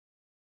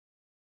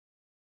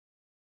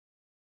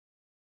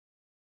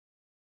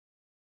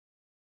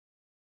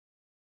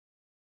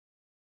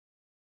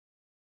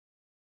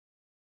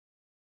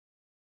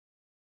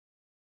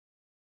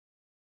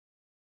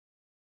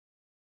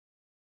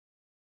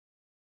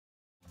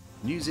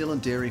New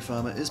Zealand Dairy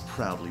Farmer is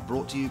proudly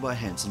brought to you by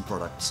Hanson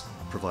Products,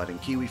 providing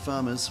Kiwi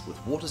farmers with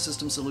water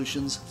system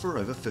solutions for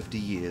over 50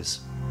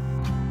 years.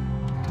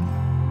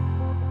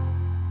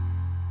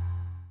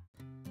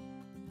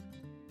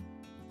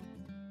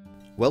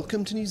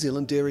 Welcome to New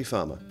Zealand Dairy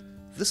Farmer.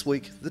 This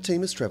week, the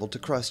team has travelled to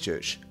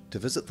Christchurch to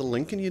visit the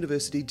Lincoln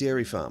University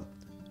Dairy Farm.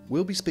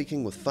 We'll be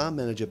speaking with Farm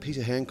Manager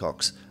Peter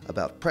HANCOX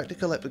about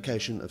practical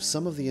application of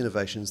some of the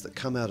innovations that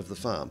come out of the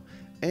farm,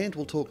 and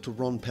we'll talk to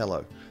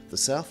PELLOW, the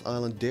South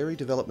Island Dairy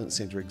Development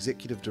Centre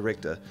Executive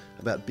Director,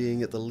 about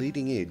being at the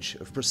leading edge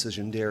of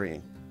precision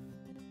dairying.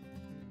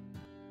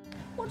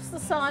 What's the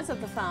size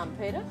of the farm,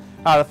 Peter?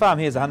 The farm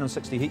here is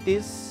 160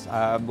 hectares.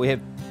 We have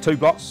two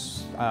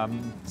blocks,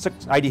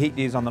 80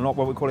 hectares on the north,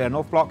 what we call our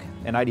north block,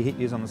 and 80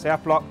 hectares on the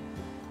south block.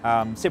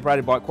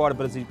 Separated by quite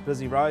a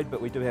busy road, but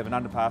we do have an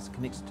underpass that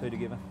connects the two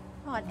together.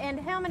 Right,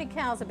 and how many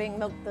cows are being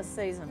milked this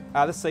season?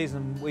 This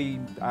season we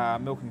are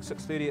milking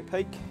 630 at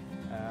peak,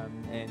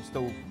 and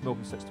still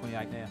milking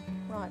 628 now.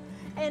 Right,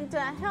 and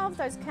how have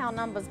those cow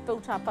numbers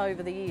built up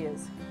over the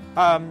years?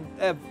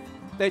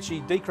 They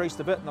actually decreased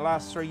a bit in the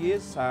last 3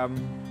 years.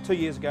 2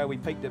 years ago we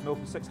peaked at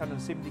milking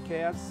 670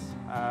 cows,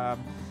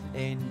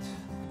 and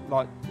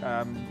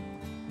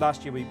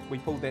last year we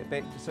pulled that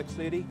back to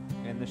 630,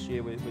 and this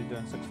year we're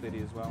doing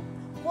 630 as well.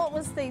 What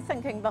was the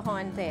thinking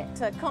behind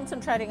that?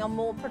 Concentrating on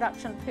more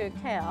production per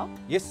cow?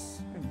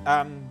 Yes.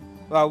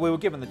 Well, we were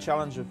given the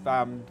challenge of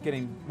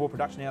getting more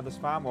production out of this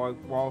farm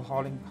while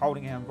holding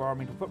our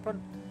environmental footprint,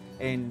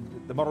 and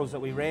the models that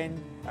we ran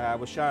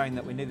were showing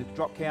that we needed to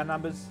drop cow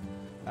numbers,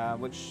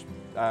 which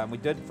we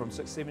did from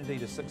 670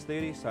 to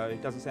 630, so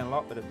it doesn't sound a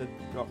lot, but it did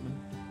drop them,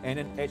 and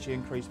it actually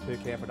increased per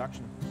cow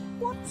production.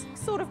 What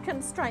sort of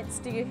constraints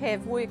do you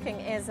have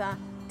working as a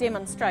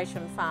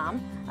demonstration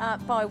farm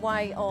by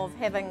way of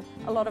having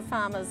a lot of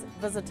farmers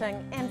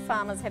visiting and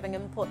farmers having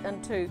input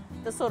into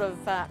the sort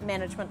of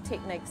management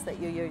techniques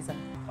that you're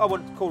using? I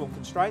wouldn't call them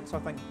constraints. I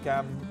think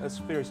it's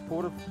very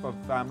supportive of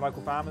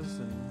local farmers,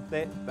 and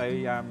that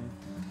they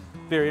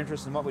very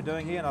interested in what we're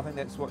doing here, and I think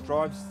that's what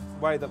drives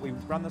the way that we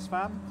run this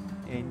farm.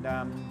 And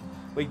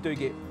we do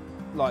get,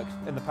 like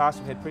in the past,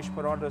 we've had pressure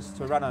put on us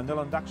to run a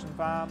nil induction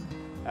farm.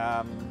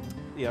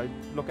 You know,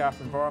 look after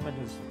the environment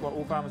is what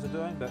all farmers are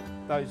doing, but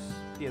those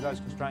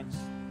constraints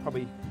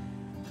probably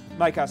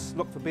make us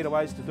look for better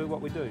ways to do what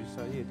we do,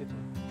 so yeah, definitely.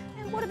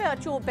 And what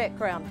about your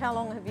background? How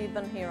long have you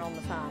been here on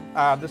the farm?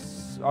 I've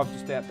just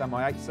about done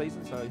my 8th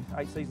season, so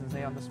 8 seasons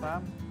now on this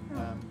farm.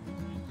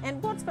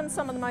 And what's been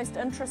some of the most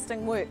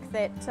interesting work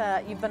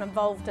that you've been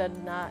involved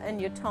in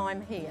your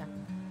time here?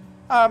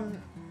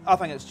 I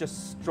think it's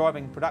just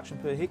driving production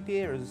per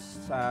hectare is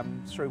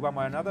through one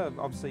way or another.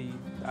 Obviously,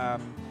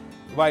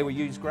 the way we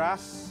use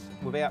grass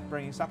without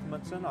bringing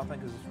supplements in, I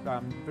think is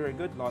very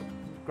good. Like,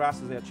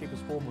 grass is our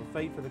cheapest form of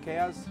feed for the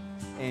cows,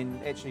 and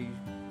actually,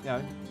 you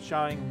know,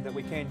 showing that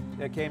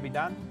it can be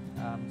done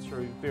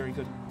through very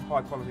good,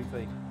 high quality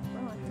feed.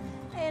 Right.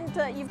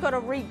 And you've got a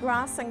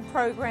regrassing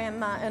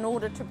program in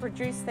order to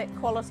produce that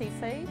quality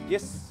feed?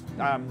 Yes.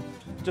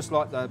 Just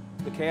like the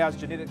cows'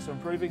 genetics are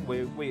improving,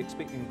 we're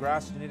expecting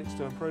grass genetics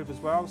to improve as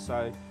well.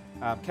 So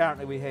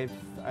currently we have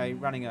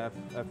running a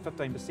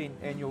 15%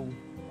 annual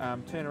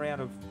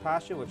turnaround of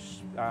pasture, which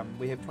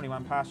we have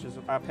 21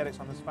 paddocks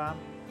on this farm.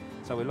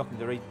 So we're looking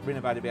to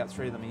renovate about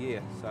 3 of them a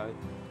year. So,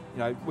 you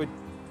know,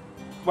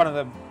 one of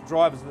the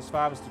drivers of this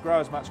farm is to grow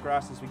as much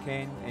grass as we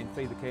can and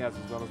feed the cows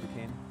as well as we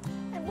can.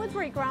 And with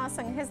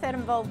regrassing, has that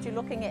involved you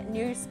looking at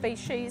new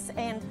species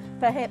and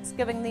perhaps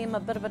giving them a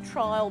bit of a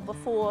trial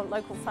before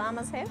local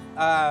farmers have?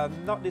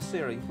 Not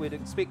necessarily. We'd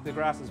expect the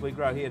grasses we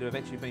grow here to have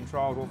actually been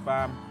trialled off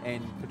farm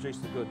and produce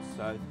the goods.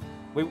 So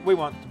we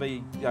want to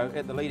be, you know,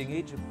 at the leading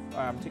edge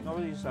of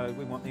technology, so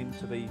we want them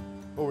to be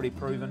already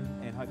proven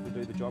and hopefully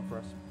do the job for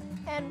us.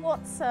 And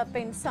what's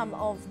been some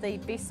of the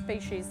best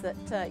species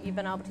that you've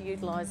been able to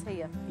utilise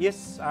here?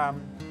 Yes,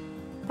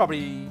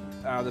 probably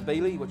the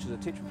Beeley, which is a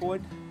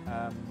tetraploid.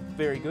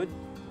 Very good.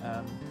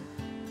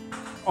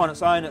 On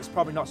its own it's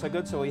probably not so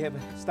good, so we have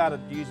started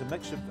to use a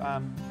mixture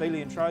of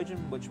Beeley and Trojan,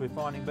 which we're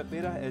finding a bit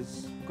better,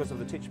 as because of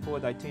the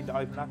tetraploid they tend to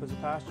open up as a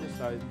pasture,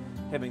 so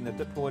having the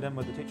diploid in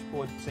with the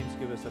tetraploid seems to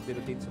give us a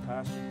better, denser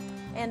pasture.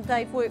 And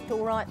they've worked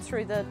all right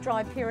through the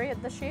dry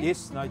period this year?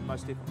 Yes, no,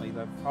 most definitely.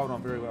 They've held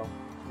on very well.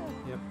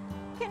 Yep.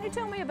 Can you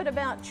tell me a bit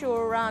about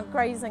your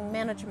grazing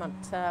management?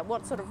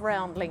 What sort of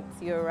round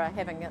length you're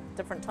having at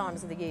different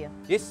times of the year?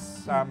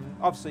 Yes,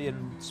 obviously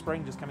in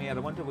spring, just coming out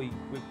of winter, we're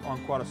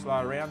on quite a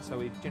slow round, so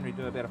we generally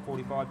do about a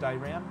 45-day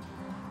round,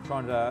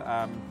 trying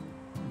to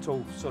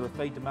until sort of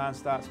feed demand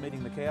starts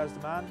meeting the cows'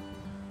 demand.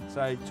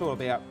 So till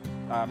about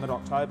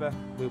mid-October,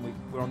 when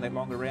we're on that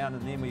longer round,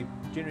 and then we're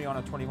generally on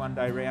a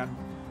 21-day round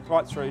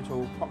right through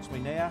till approximately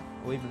now,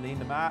 or even the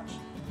end of March.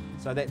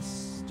 So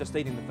that's just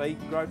eating the feed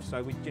growth,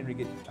 so we generally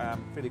get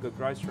fairly good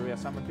growth through our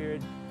summer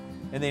period.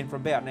 And then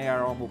from about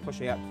now on, we'll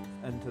push out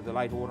into the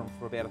late autumn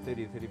for about a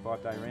 30 to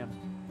 35-day round.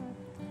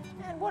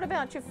 And what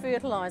about your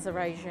fertiliser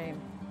regime?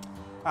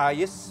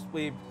 Yes,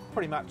 we're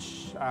pretty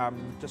much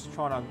just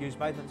trying to use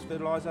maintenance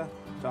fertiliser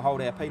to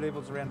hold our P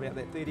levels around about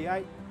that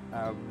 38.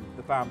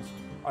 The farm's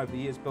over the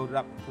years built it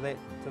up to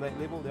that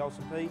level, the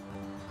Olsen P.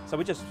 So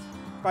we're just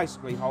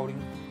basically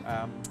holding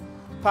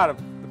part of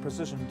the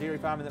precision dairy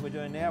farming that we're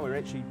doing now. We're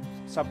actually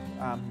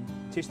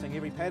testing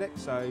every paddock.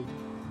 So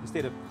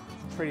instead of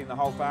treating the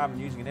whole farm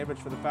and using an average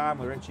for the farm,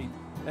 we're actually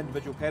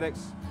individual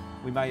paddocks.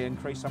 We may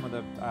increase some of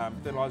the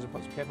fertiliser,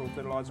 put some capital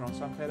fertiliser on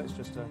some paddocks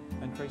just to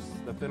increase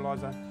the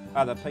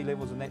the P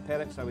levels in that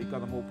paddock, so we've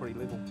got them all pretty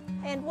level.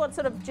 And what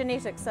sort of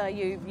genetics are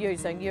you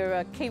using? You're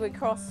a Kiwi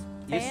cross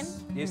fan?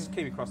 Yes,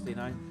 Kiwi cross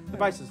DNA. The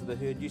basis of the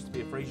herd used to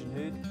be a Frisian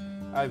herd.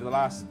 Over the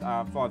last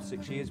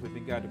 5-6 years we've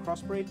been going to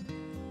crossbreed.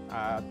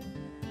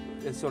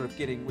 It's sort of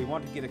we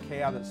want to get a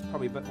cow that's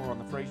probably a bit more on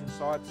the Frisian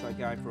side, so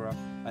going for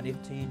an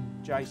F10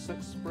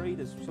 J6 breed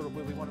is sort of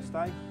where we want to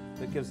stay.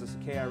 That gives us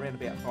a cow around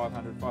about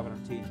 500,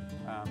 510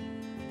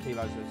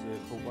 kilos as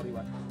a full body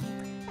weight.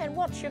 And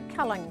what's your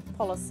culling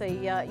policy?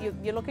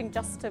 You're looking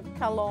just to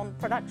cull on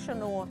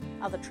production or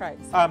other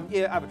traits?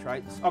 Yeah, other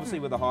traits. Obviously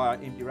with a higher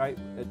empty rate,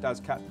 it does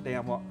cut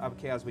down what other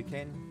cows we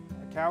can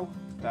cull,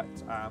 but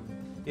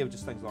yeah,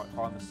 just things like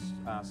high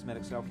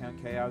somatic cell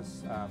count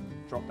cows,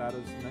 drop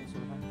datas and that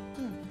sort of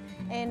thing.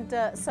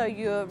 And so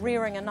you're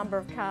rearing a number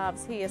of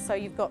calves here, so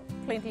you've got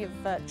plenty of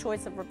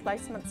choice of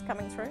replacements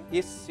coming through?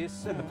 Yes.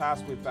 In the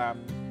past we've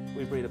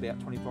bred about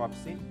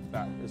 25%,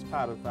 but as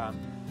part of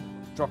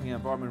dropping our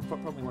environmental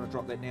footprint, we want to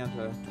drop that down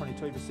to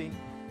 22% and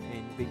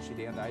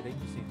eventually down to 18%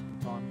 in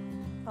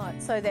time.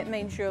 Right, so that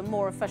means you're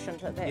more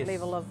efficient at that Yes.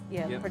 level of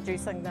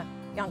producing the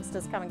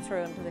youngsters coming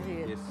through into the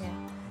herd. Yes.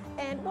 Yeah.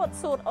 And what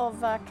sort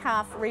of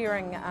calf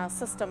rearing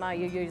system are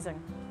you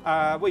using?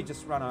 We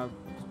just run a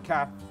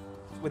calf.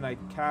 When they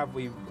calve,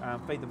 we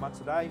feed them once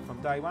a day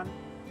from day one.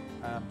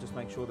 Just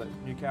make sure that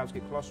new calves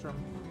get colostrum.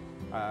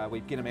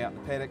 We get them out in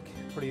the paddock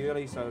pretty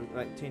early, so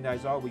at 10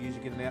 days old we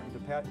usually get them out into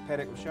the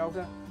paddock with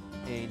shelter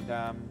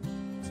and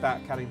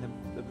start cutting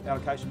the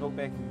allocation milk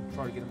back and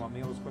try to get them on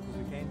meal as quick as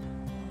we can.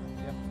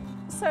 Yep.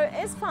 So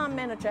as farm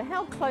manager,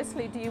 how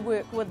closely do you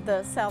work with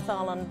the South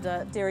Island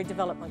Dairy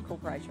Development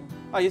Corporation?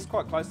 Oh yes,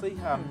 quite closely.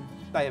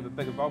 They have a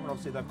big involvement.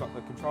 Obviously they've got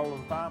the control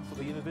of the farm for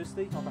the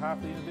university, on behalf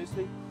of the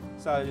university.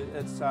 So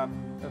it's a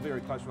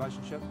very close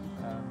relationship.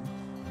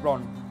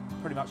 Ron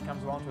pretty much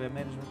comes along to our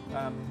management.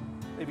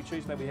 Every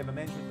Tuesday we have a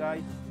management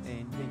day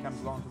and he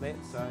comes along to that.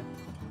 So,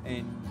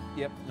 and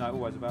yep, no,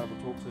 always available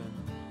to talk to and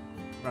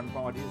run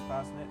by ideas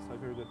past and that, so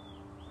very good.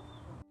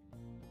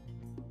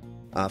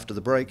 After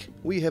the break,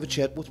 we have a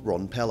chat with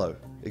Ron PELLOW,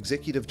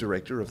 Executive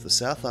Director of the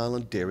South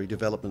Island Dairy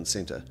Development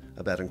Centre,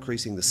 about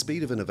increasing the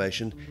speed of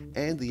innovation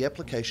and the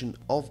application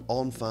of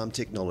on-farm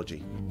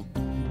technology.